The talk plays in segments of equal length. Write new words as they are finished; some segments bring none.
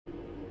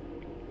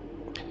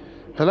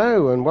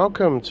Hello and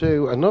welcome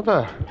to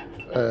another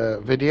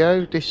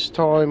video. This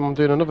time I'm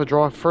doing another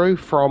drive-through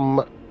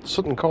from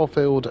Sutton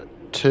Coldfield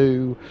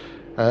to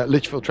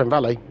Lichfield Trent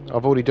Valley.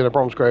 I've already done a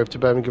Bromsgrove to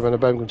Birmingham and a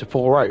Birmingham to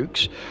Four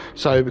Oaks.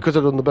 So because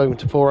I've done the Birmingham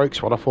to Four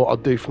Oaks one, I thought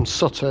I'd do from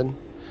Sutton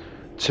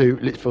to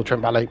Lichfield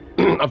Trent Valley.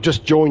 I've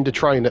just joined a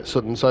train at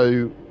Sutton,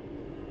 so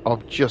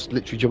I've just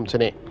literally jumped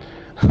in it.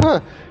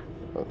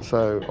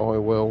 So I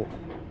will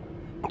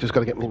just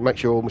got to make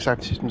sure all my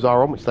safety systems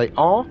are on, which they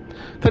are.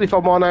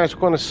 35 mile an hour, so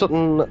we're going to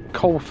Sutton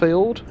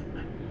Coldfield,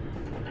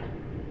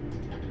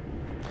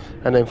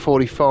 and then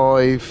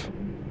 45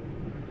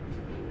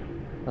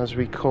 as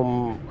we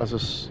come as a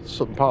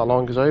Sutton Park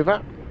line goes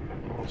over.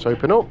 Let's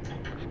open up.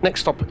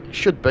 Next stop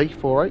should be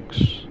Four Oaks.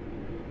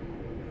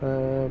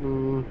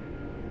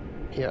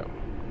 Yeah,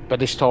 but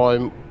this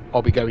time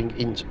I'll be going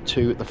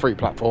into the free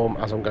platform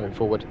as I'm going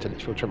forward to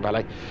Lichfield Trent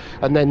Valley,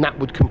 and then that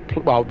would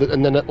complete. Well,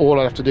 and then all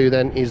I have to do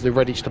then is the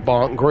Redditch to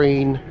Barton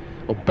Green,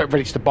 or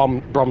Redditch to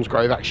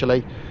Bromsgrove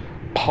actually,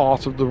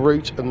 part of the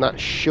route, and that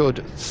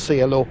should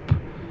seal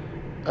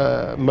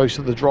up most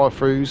of the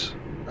drive-throughs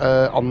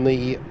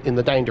in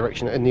the down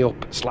direction, in the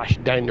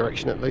up/down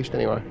direction at least.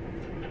 Anyway.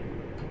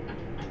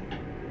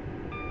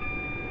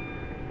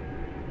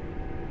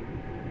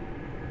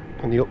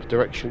 And the up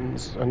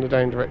directions and the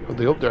down direction,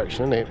 the up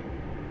direction, isn't it?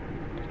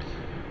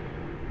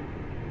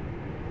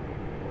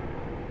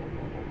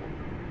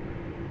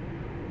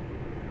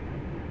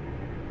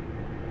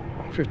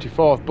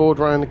 55 board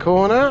round the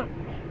corner.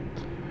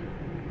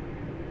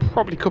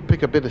 Probably could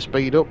pick a bit of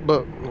speed up,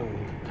 but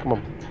come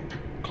on,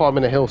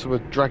 climbing a hill, so we're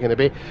dragging a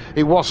bit.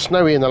 It was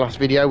snowy in the last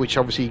video, which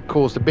obviously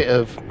caused a bit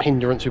of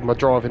hindrance with my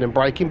driving and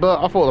braking,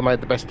 but I thought I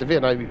made the best of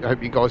it, and I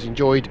hope you guys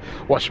enjoyed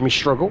watching me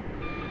struggle.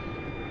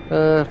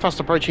 Fast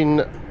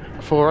approaching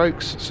Four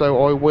Oaks,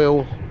 so I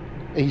will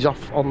ease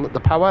off on the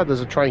power. There's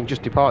a train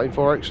just departing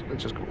Four Oaks.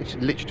 It's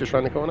literally just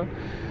around the corner.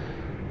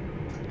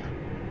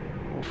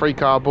 Free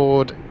car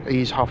board.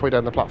 He's halfway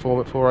down the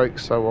platform at Four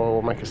Oaks, so I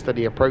will make a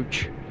steady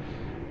approach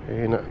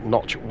in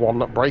notch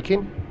 1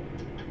 braking.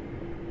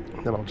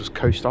 Then I'll just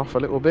coast off a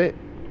little bit.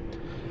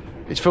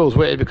 It feels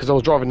weird because I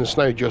was driving in the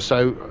snow just,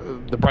 so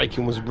the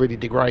braking was really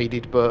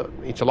degraded, but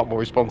it's a lot more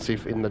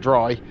responsive in the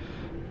dry,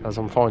 as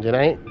I'm finding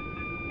out.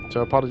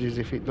 So apologies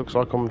if it looks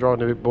like I'm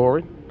driving a bit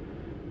boring,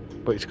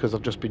 but it's because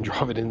I've just been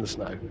driving in the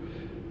snow.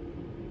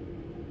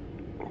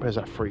 Where's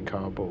that free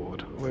car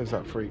board? Where's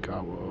that free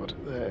car board?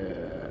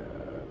 There.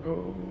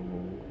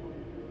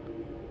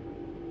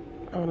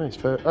 Oh no, it's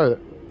fair. Oh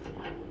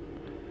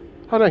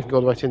no, you can go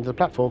all the way to the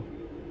platform.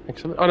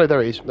 Excellent. Oh no,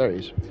 there he is. There he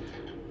is.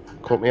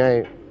 Caught me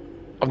out.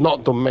 I've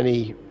not done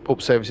many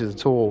up services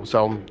at all,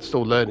 so I'm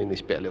still learning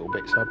this bit a little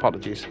bit, so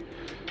apologies.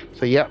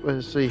 So yeah,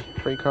 there's the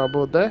free car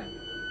board there.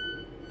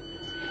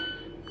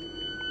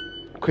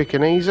 Quick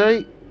and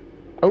easy.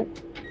 Oh,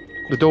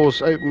 the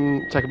doors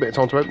open, take a bit of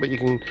time to open, but you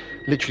can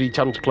literally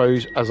tell them to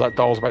close as that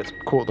dial's about to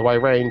quarter the way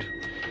round.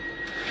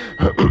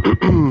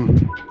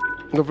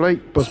 Lovely.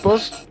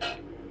 Buzz.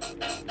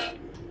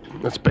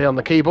 Let's be on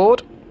the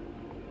keyboard,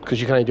 because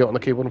you can only do it on the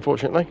keyboard,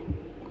 unfortunately.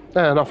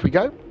 And off we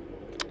go.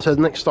 So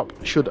the next stop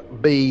should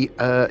be,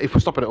 if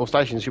we're stopping at all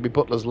stations, it should be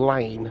Butler's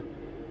Lane.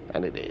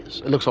 And it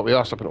is. It looks like we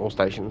are stopping at all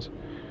stations.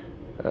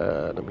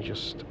 Let me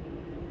just...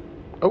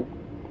 Oh.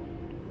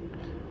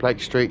 Blake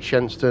Street,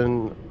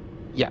 Shenston.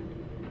 Yeah.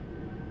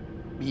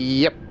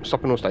 Yep,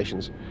 stopping all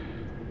stations.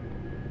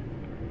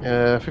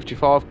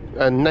 55,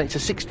 and it's a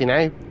 60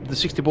 now. The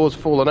 60 board's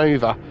fallen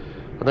over. I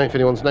don't know if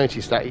anyone's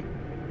noticed that.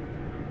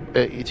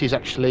 It is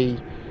actually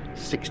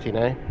 60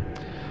 now.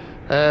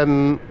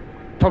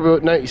 Probably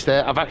won't notice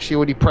there, I've actually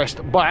already pressed,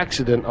 by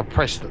accident, I've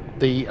pressed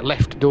the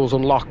left doors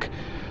unlock.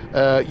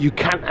 You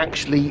can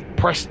actually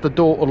press the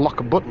door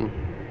unlock button.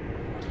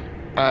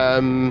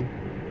 And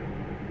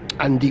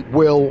it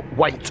will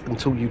wait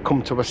until you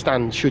come to a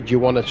stand should you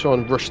want to try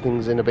and rush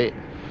things in a bit.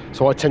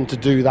 So I tend to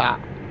do that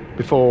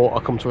before I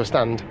come to a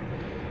stand.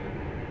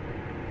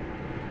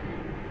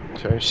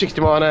 So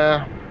 60 mile an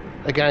hour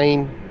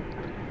again,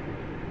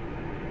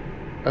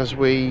 as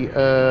we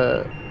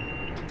bit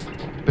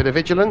of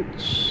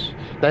vigilance.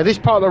 Now this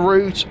part of the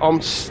route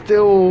I'm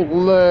still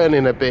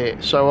learning a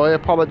bit, so I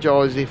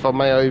apologise if I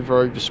may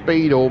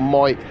overspeed or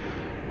might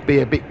be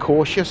a bit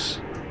cautious.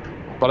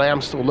 But I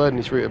am still learning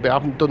this route a bit. I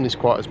haven't done this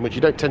quite as much.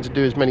 You don't tend to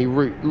do as many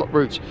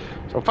routes.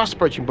 So I'm fast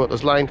approaching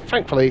Butler's Lane.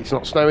 Thankfully, it's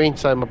not snowing,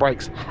 so my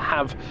brakes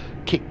have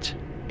kicked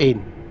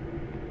in.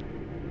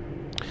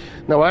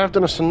 Now, I have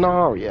done a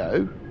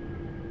scenario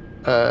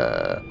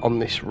on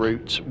this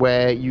route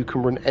where you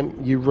can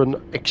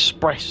run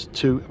express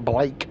to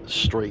Blake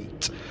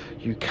Street.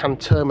 You can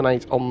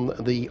terminate on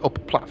the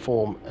upper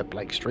platform at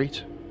Blake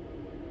Street.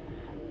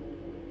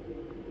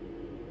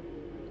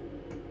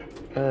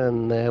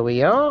 And there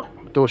we are.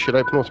 Doors should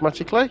open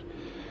automatically,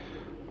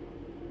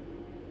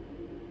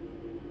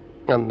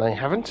 and they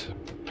haven't.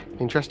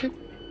 Interesting.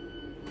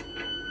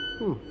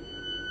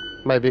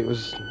 Maybe it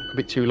was a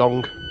bit too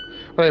long,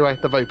 but anyway,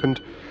 they've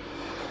opened.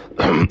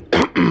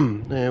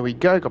 There we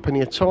go, got plenty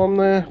of time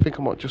there. I think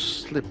I might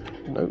just slip.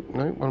 No,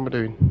 what am I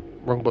doing?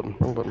 Wrong button.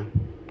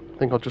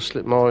 think I'll just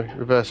slip my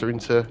reverser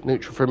into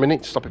neutral for a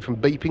minute to stop it from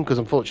beeping, because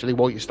unfortunately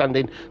while you're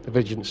standing the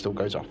vigilance still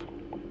goes off.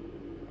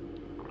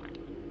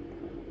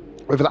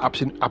 Whether that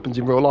happens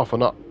in real life or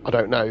not, I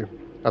don't know,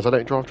 as I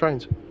don't drive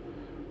trains.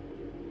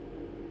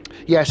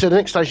 Yeah, so the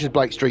next station is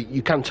Blake Street.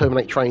 You can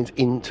terminate trains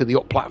into the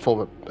up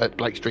platform at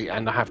Blake Street,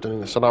 and I have done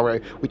in the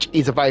scenario, which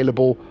is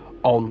available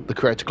on the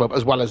Creator Club,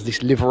 as well as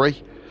this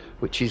livery,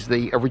 which is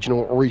the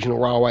original regional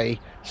railway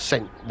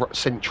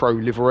Centro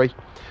livery.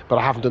 But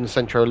I haven't done the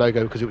Centro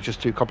logo because it was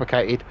just too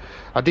complicated.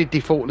 I did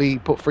defaultly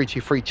put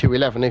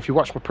 323.211. If you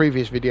watch my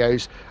previous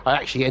videos, I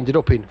actually ended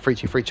up in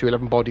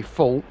 323.211 by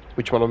default.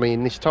 Which one am I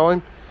in this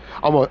time?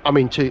 I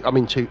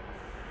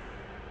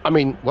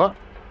mean, what?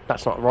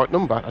 That's not the right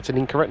number. That's an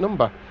incorrect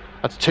number.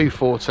 That's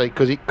 240,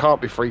 because it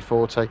can't be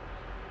 340.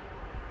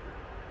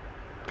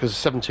 Because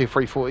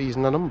 72340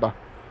 isn't a number.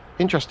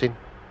 Interesting.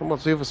 And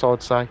what's the other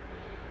side say?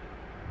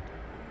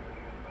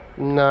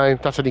 No,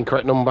 that's an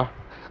incorrect number.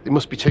 It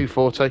must be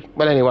 240.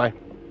 Well, anyway,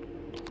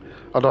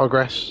 I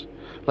digress.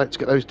 Let's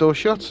get those doors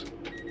shut.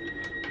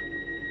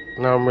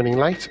 Now I'm running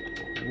late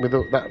with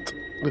that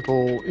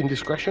little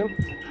indiscretion.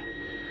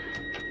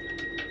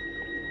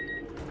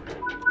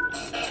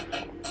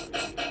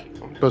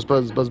 Buzz,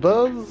 buzz, buzz,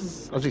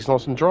 buzz. As it's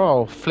nice and dry,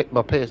 I'll flip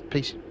my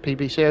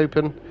PBC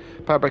open,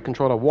 power brake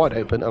controller wide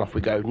open, and off we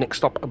go. Next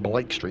stop,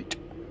 Blake Street.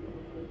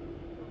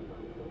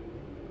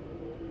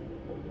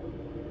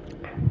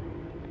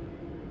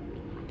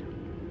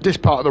 This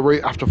part of the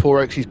route after Four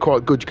Oaks is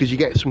quite good because you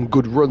get some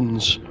good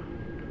runs.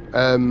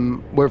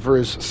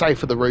 Whereas, say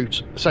for the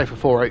route, say for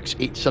Four Oaks,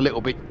 it's a little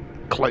bit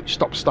close,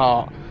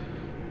 stop-start.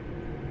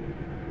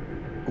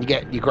 You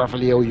get your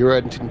Gravelly Hill, your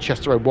Erdington,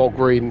 Chester Road, Wall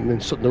Green,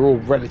 and Sutton, they're all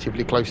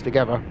relatively close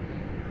together.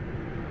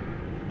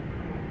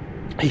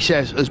 He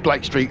says, as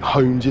Blake Street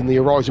hones in the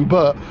horizon.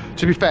 But,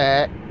 to be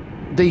fair,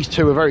 these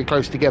two are very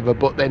close together,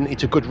 but then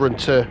it's a good run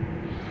to...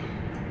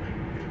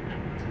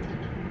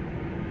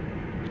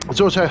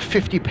 There's also a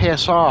 50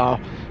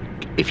 PSR.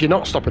 If you're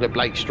not stopping at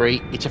Blake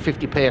Street, it's a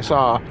 50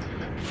 PSR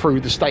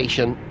through the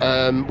station,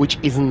 which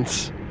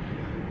isn't...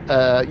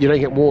 you don't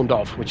get warned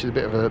of, which is a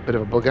bit of a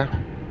bugger.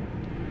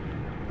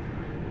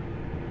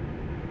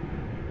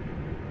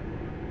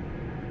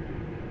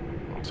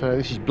 So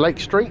this is Blake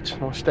Street,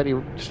 nice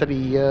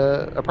steady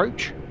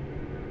approach.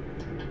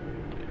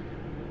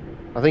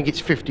 I think it's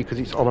 50 because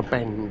it's on a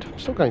bend. I'm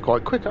still going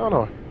quite quick, aren't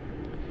I?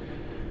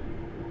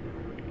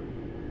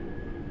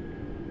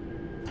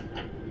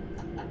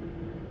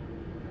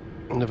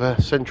 Another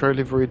Centro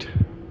liveried,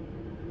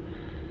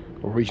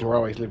 or Regional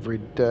Railways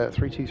liveried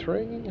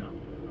 323.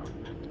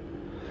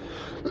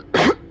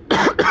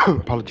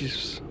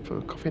 Apologies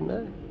for coughing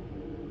there.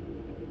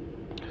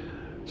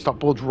 Stop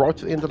board's right at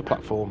the end of the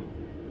platform.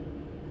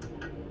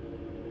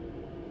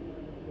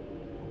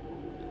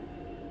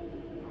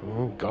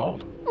 Oh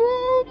God!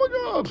 Oh my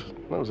God!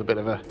 That was a bit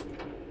of a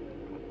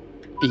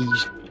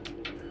ease.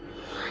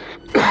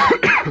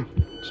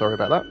 Sorry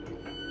about that.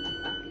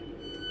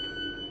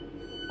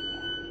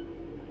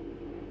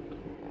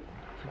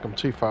 I think I'm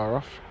too far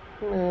off.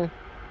 Yeah,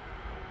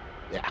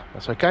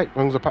 that's okay. As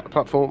long as the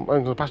platform, as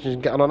long as the passengers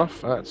can get on and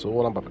off, that's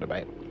all I'm bothered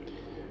about.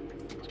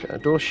 Let's get the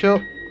door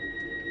shut.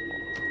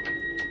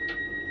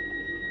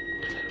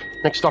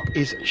 Next stop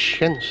is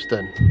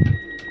Shenston.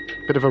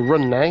 Bit of a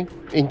run now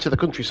into the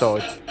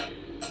countryside.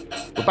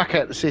 We're back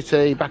out of the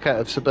city, back out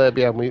of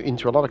suburbia, and we're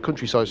into a lot of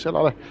countryside. So a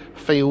lot of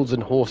fields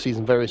and horses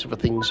and various other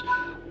things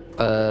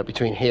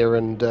between here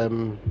and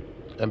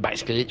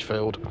basically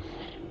Lichfield.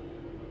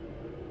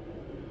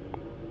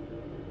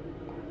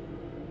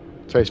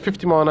 So it's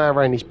 50 mile an hour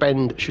around this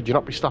bend, should you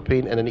not be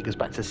stopping, and then it goes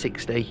back to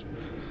 60.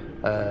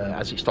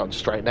 As it's starting to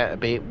straighten out a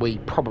bit, we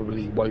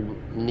probably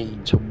won't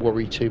need to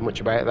worry too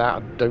much about that. I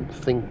don't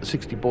think the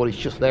 60 board is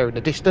just there in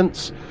the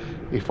distance,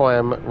 if I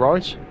am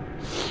right.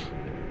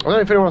 I don't know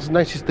if anyone has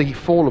noticed the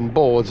fallen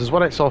boards. There's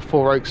one outside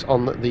Four Oaks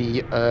on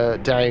the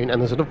down,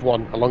 and there's another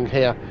one along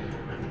here.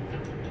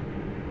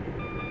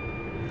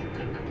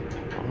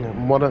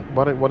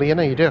 What do you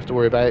know? You do have to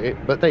worry about it,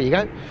 but there you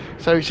go.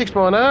 So 6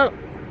 mile an hour.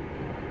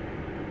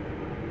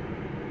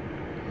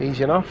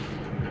 Easy enough.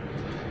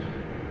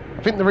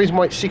 I think the reason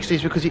why it's 60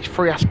 is because it's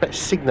free aspect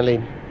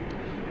signalling.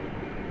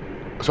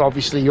 So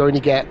obviously you only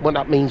get, what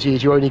that means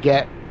is you only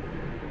get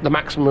the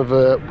maximum of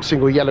a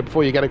single yellow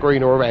before you get a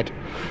green or a red.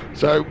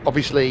 So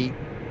obviously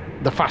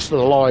the faster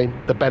the line,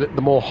 the better,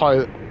 the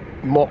higher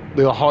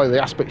the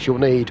aspects you'll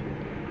need.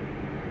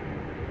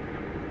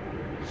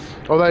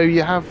 Although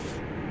you have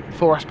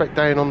 4 aspect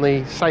down on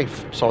the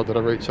safe side of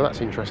the route, so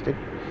that's interesting.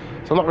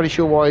 So I'm not really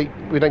sure why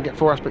we don't get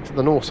 4 aspects to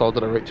the north side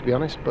of the route, to be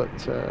honest, but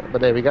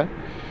there we go.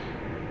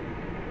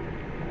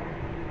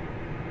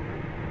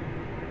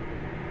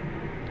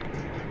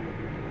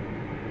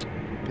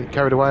 Get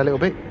carried away a little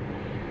bit.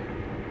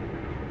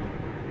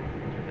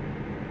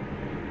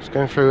 Just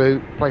going through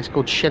a place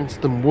called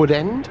Shenston Wood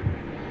End.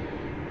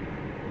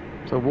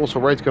 So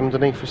Walsall Road's gone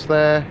underneath us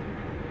there.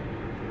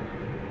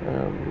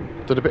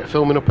 Did a bit of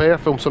filming up here.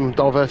 Filmed some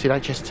diverted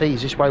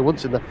HSTs this way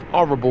once in the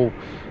horrible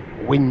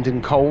wind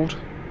and cold.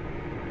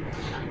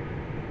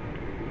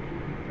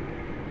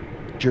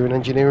 during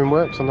engineering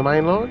works on the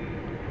main line.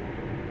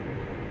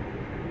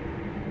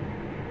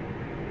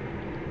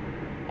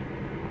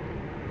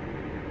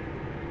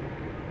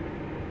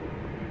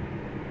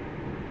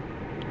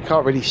 You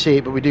can't really see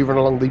it, but we do run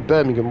along the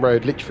Birmingham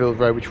Road, Lichfield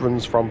Road, which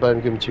runs from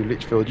Birmingham to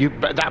Lichfield.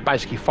 That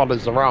basically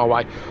follows the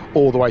railway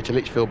all the way to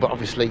Lichfield, but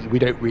obviously we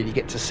don't really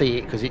get to see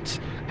it because it's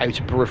out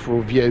of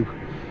peripheral view.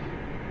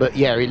 But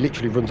yeah, it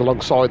literally runs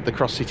alongside the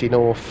Cross City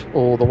North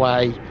all the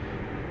way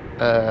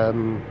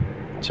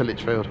to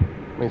Lichfield.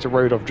 I mean, it's a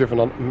road I've driven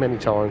on many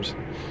times.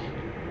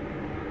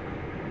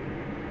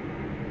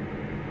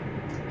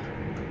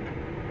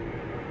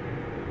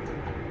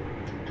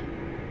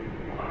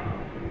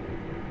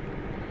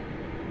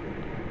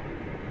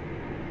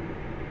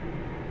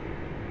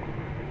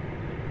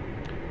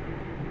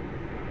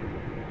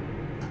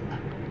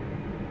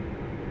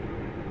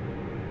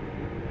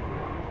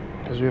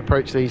 As we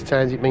approach these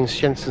towns, it means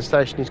Shenston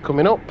Station is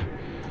coming up.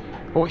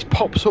 Or it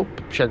pops up,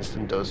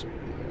 Shenston does.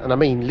 And I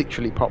mean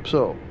literally pops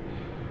up.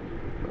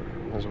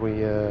 As we...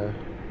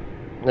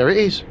 there it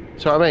is.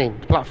 So I mean,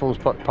 the platforms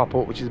pop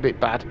up, which is a bit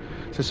bad.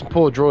 So some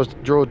poor draw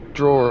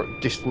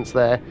distance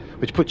there,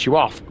 which puts you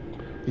off.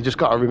 You just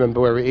got to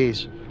remember where it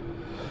is.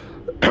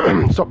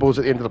 Stop boards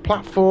at the end of the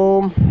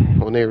platform,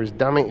 or near as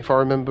damn it, if I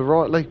remember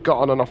rightly. Got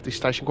on and off this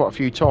station quite a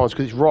few times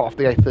because it's right off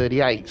the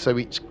A38, so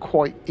it's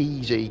quite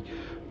easy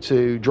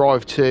to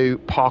drive to,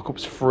 park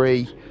up's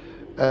free,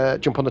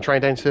 jump on the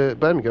train down to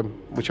Birmingham,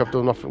 which I've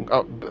done often,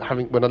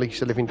 when I used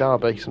to live in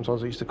Derby.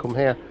 Sometimes I used to come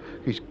here.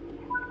 It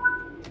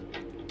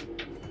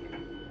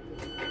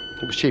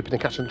was cheaper than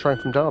catching the train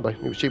from Derby.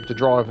 It was cheaper to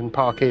drive and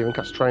park here and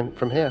catch the train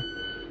from here.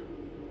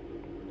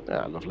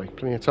 Ah, lovely,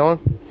 plenty of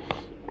time.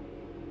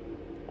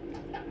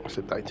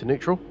 Set that into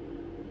neutral.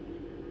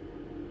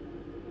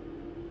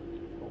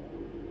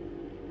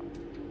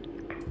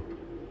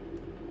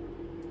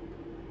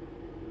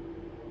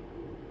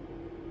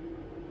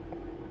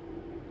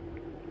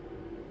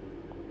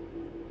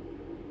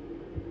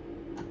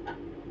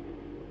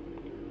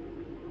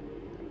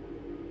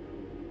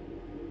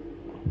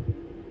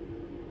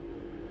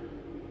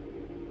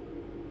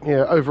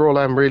 Yeah, overall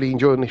I'm really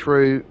enjoying this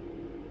route.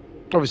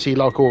 Obviously,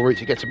 like all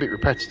routes, it gets a bit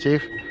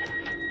repetitive.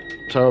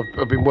 So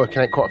I've been working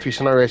out quite a few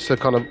scenarios to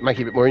kind of make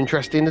it a bit more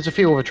interesting. There's a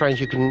few other trains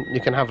you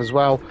can have as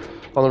well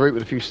on the route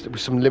with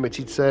some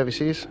limited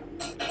services,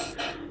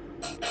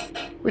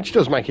 which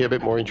does make it a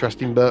bit more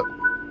interesting. But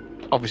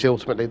obviously,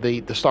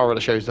 ultimately, the star of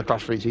the show is the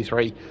Class 3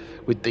 T3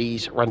 with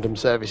these random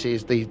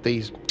services,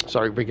 these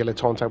regular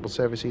timetable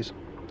services.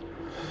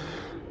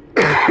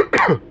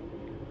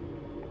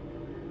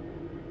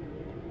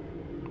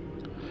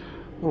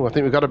 Oh, I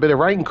think we've got a bit of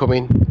rain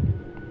coming.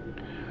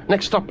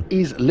 Next stop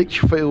is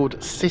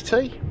Lichfield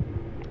City,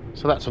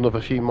 so that's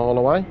another few mile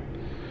away.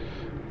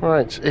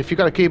 Right, if you've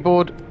got a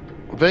keyboard,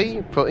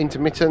 V for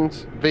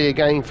intermittent, V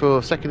again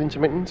for second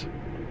intermittent,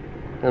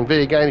 and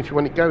V again if you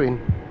want it going.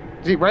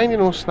 Is it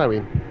raining or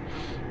snowing?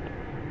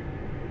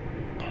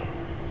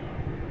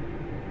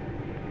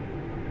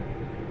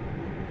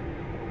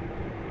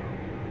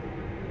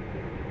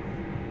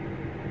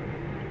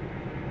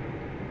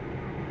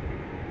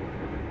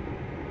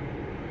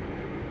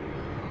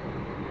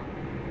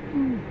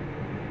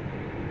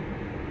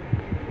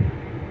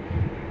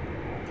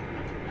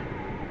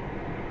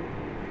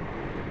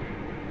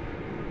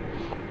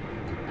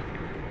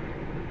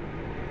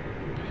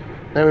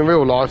 Now in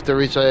real life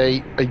there is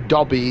a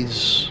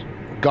Dobbies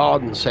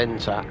garden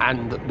centre,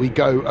 and we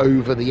go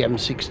over the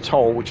M6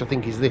 toll, which I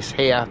think is this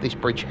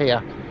bridge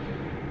here.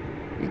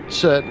 It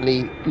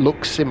certainly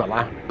looks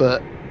similar,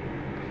 but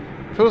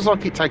feels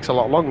like it takes a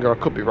lot longer. I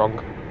could be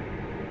wrong.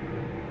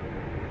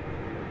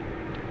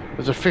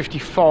 There's a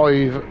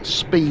 55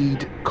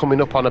 speed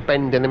coming up on a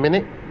bend in a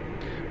minute,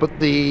 but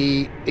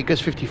it goes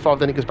 55,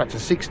 then it goes back to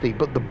 60,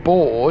 but the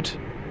board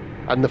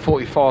and the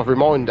 45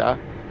 reminder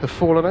have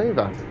fallen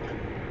over.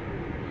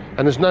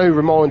 And there's no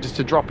reminders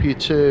to drop you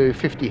to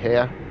 50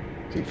 here.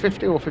 Is it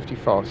 50 or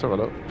 55? Let's have a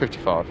look.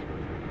 55.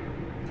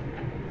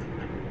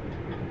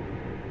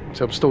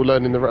 So I'm still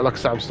learning like I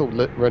said, I'm still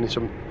learning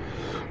some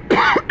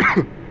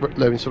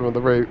learning some of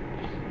the route.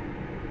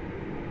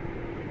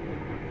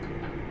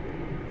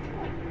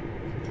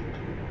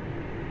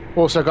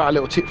 Also got a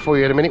little tip for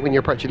you in a minute when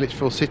you're approaching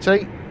Lichfield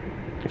City,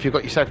 if you've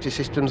got your safety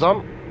systems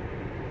on.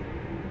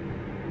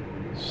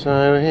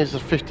 So here's the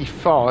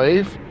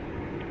 55.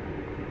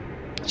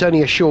 It's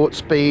only a short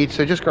speed,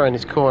 so just go around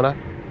this corner.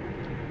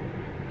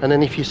 And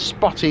then if you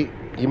spot it,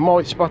 you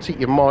might spot it,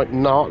 you might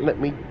not. Let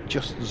me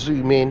just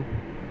zoom in.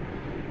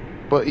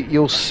 But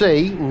you'll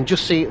see, you can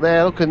just see it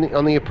there, look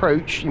on the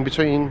approach in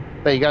between.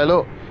 There you go,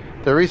 look.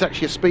 There is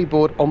actually a speed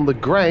board on the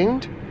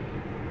ground.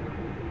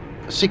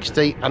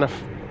 60 and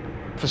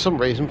for some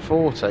reason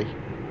 40. I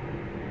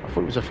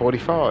thought it was a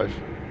 45.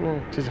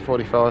 No, it is a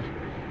 45.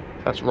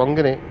 That's wrong,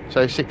 isn't it?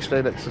 So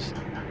 60, let's just...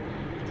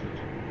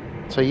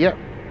 So yeah.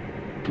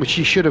 Which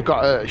you should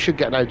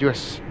get an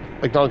ADS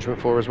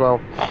acknowledgement for as well.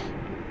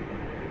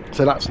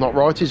 So that's not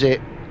right, is it?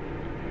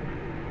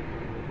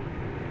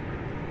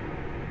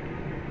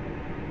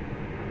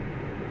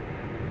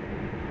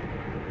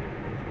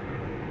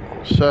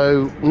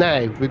 So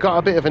now we've got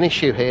a bit of an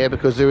issue here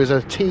because there is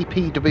a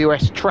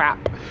TPWS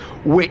trap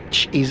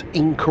which is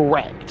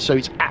incorrect, so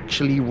it's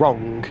actually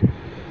wrong.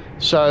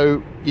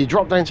 So you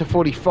drop down to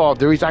 45,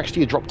 there is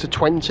actually a drop to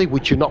 20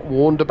 which you're not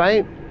warned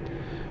about,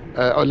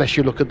 unless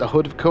you look at the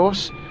HUD, of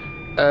course.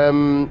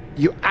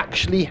 You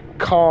actually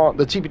can't,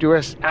 the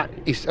TPWS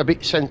is a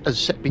bit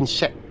has been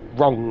set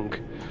wrong.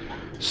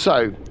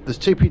 So there's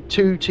two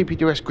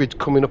TPWS grids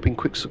coming up in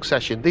quick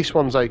succession. This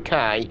one's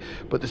okay,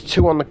 but there's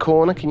two on the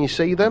corner. Can you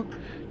see them?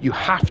 You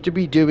have to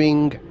be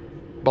doing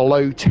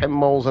below 10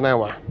 miles an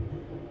hour.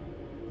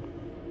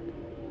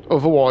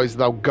 Otherwise,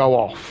 they'll go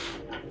off.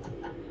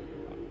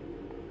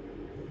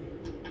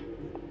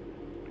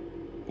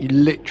 You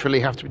literally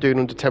have to be doing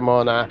under 10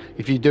 miles an hour.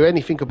 If you do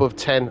anything above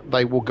 10,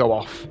 they will go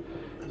off.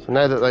 So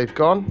now that they've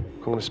gone,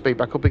 I'm going to speed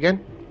back up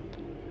again.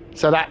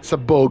 So that's a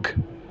bug.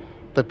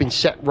 They've been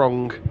set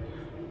wrong.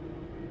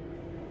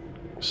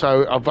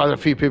 So I've had a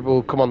few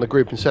people come on the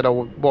group and said,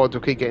 oh, why do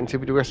I keep getting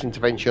TPWS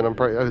intervention?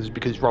 It's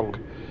because it's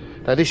wrong.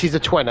 Now this is a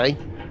 20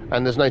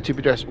 and there's no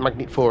TPWS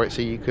magnet for it,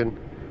 so you can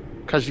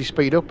casually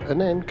speed up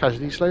and then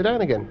casually slow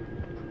down again.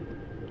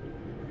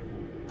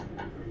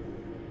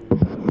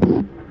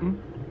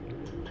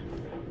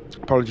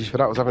 Apologies for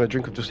that, I was having a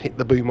drink, I've just hit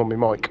the boom on my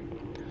mic.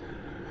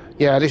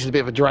 Yeah, this is a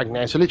bit of a drag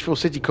now. So Lichfield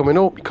City coming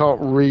up, you can't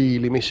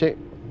really miss it.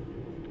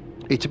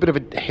 It's a bit of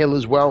a hill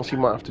as well, so you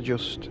might have to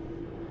just...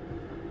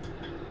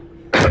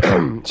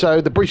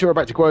 So the bridge we're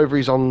about to go over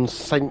is on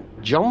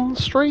St John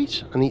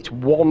Street, and it's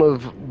one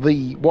of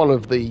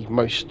the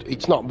most,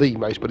 it's not the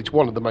most, but it's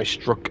one of the most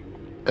struck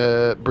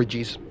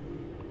bridges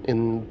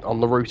on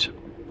the route,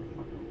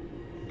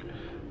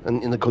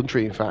 and in the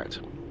country, in fact.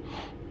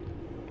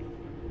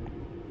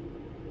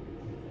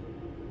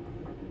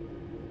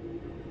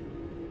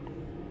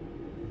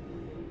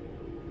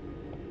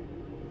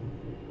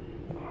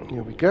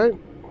 Here we go.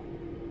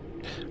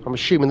 I'm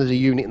assuming there's a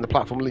unit in the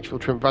platform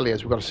Lichfield Trent Valley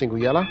as we've got a single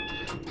yellow.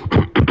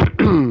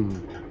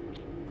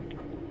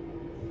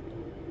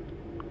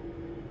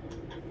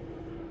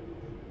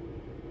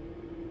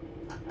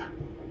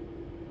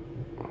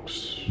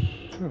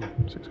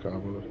 6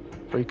 cardboard.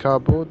 3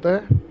 cardboard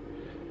there.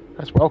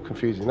 That's well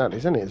confusing, that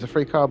isn't it? There's a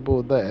 3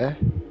 cardboard there.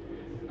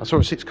 I saw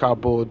a 6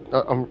 cardboard.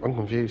 I'm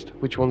confused.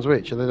 Which one's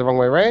which? Are they the wrong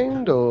way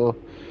around or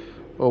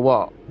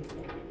what?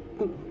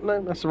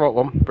 No, that's the right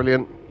one.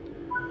 Brilliant.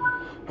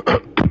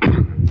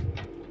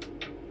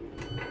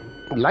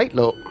 Late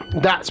look.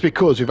 That's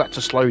because we've had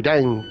to slow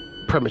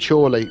down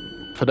prematurely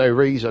for no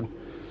reason.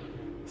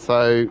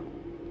 So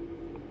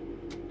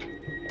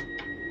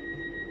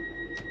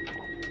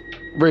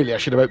really I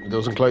should have opened the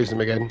doors and closed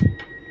them again,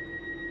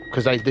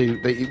 because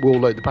it will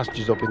load the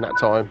passengers up in that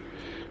time.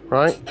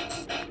 Right,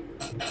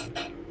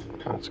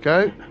 let's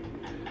go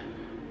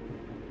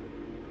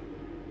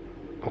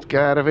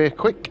out of here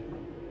quick.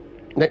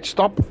 Next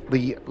stop,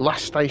 the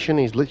last station,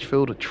 is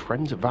Lichfield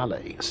Trent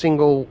Valley, a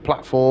single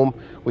platform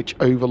which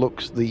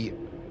overlooks the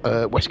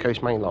West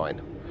Coast Main Line,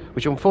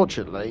 which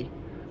unfortunately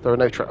there are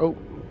no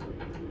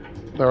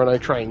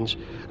trains.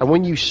 And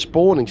when you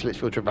spawn into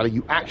Lichfield Trent Valley,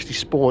 you actually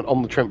spawn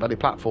on the Trent Valley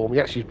platform. You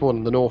actually spawn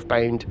on the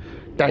northbound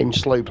down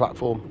slow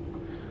platform,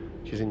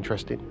 which is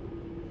interesting.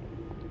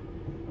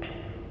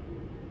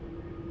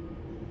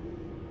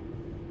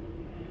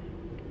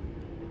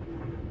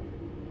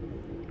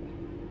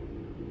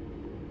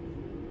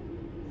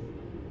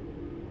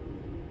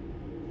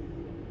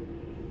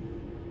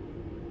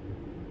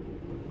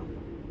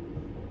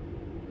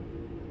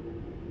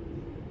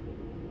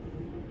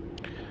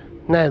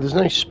 Now, there's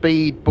no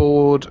speed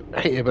board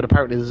here, but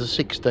apparently there's a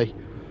 60.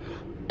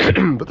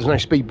 But there's no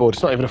speed board.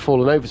 It's not even a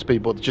fallen over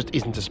speed board. There just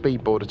isn't a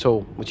speed board at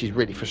all, which is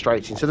really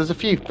frustrating. So there's a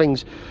few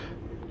things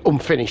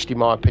unfinished, in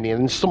my opinion,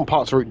 and some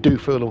parts of it do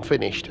feel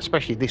unfinished,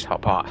 especially this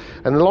hot part.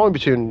 And the line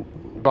between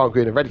Barn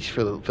Green and Redditch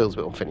feels a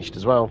bit unfinished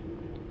as well.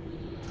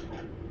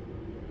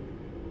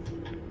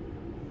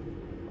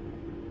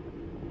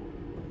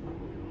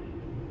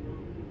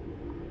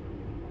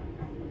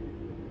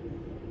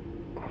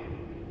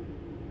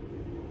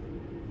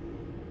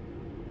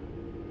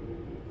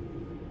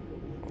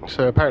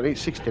 So apparently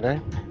it's 60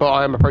 now, but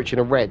I am approaching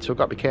a red, so I've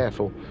got to be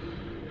careful.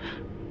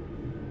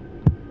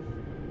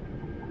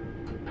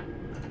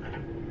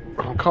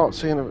 I can't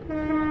see any...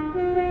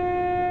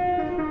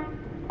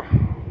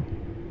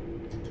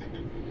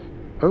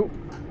 Oh.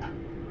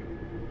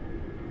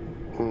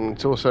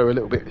 It's also a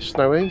little bit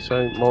snowy,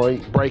 so my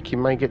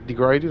braking may get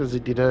degraded as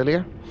it did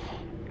earlier.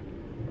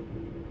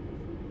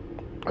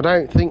 I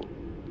don't think...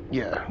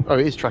 Yeah. Oh,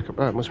 it is track...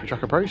 Oh, it must be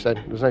track approach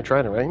then. There's no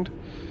train around.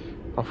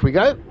 Off we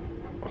go.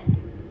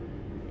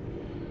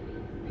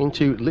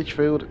 Into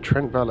Lichfield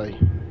Trent Valley.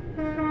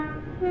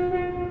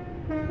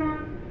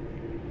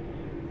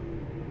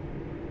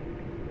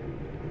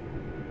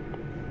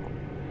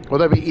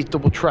 Although it is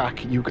double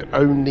track, you can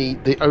only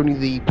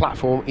the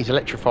platform is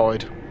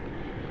electrified.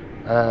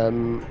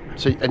 And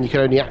you can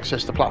only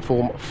access the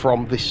platform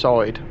from this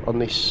side, on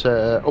this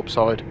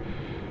upside.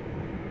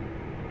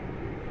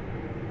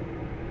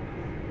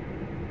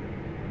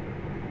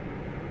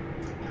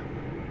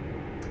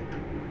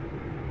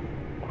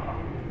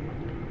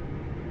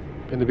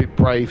 Been a bit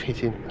brave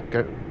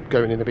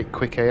going in a bit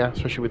quick here,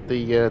 especially with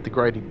the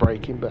graded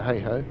braking, but hey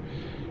ho.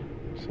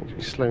 Seems to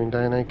be slowing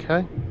down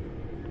okay.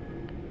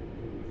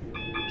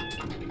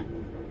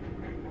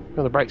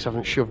 Well, the brakes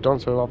haven't shoved on,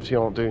 so obviously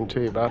aren't doing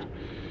too bad.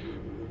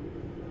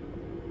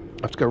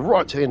 I have to go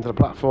right to the end of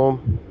the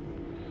platform.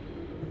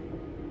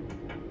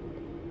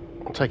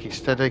 I'll take it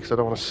steady because I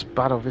don't want to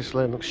spat,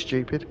 obviously, and look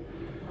stupid.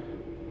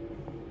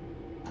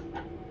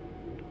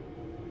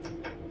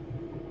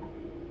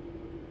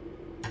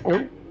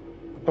 Oh,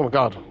 oh my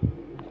god.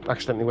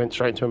 Accidentally went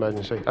straight into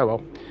emergency. Oh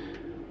well.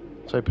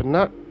 Let's open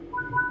that.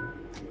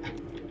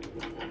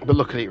 But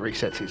look at it,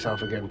 resets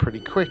itself again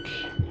pretty quick.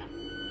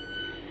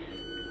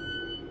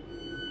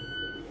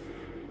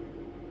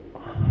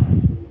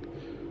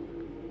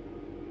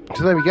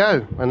 So there we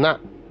go, and that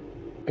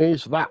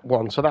is that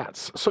one. So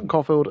that's Sutton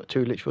Coldfield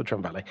to Lichfield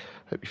Trent Valley.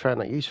 Hope you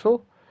found that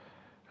useful.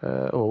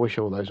 Oh, I wish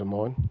all those were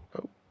mine.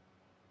 Oh,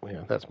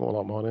 yeah, that's more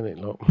like mine, isn't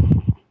it? Look.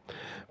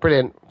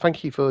 Brilliant.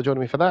 Thank you for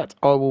joining me for that.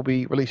 I will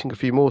be releasing a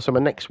few more. So my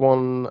next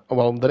one,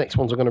 well, the next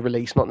ones I'm going to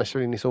release, not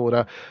necessarily in this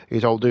order,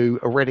 is I'll do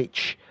a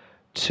Redditch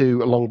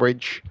to a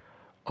Longbridge.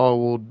 I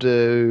will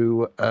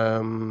do,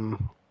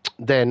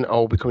 then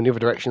I'll be coming the other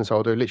direction. So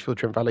I'll do Lichfield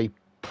Trent Valley.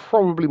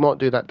 Probably might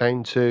do that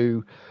down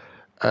to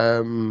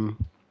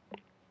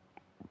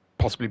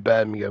possibly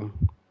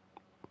Birmingham.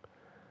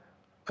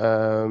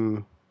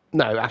 No,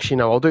 actually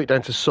no, I'll do it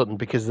down to Sutton,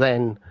 because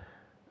then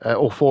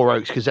or Four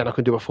Oaks, because then I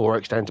can do a Four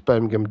Oaks down to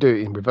Birmingham, do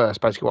it in reverse,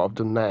 basically what I've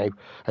done now,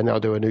 and then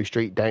I'll do a new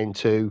street down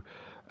to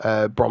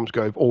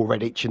Bromsgrove or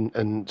Redditch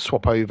and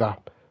swap over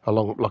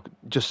along, like,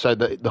 just so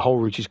that the whole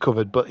route is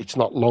covered, but it's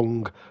not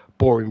long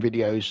boring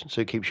videos,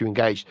 so it keeps you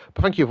engaged.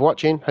 But thank you for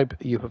watching. Hope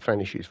you have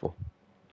found this useful.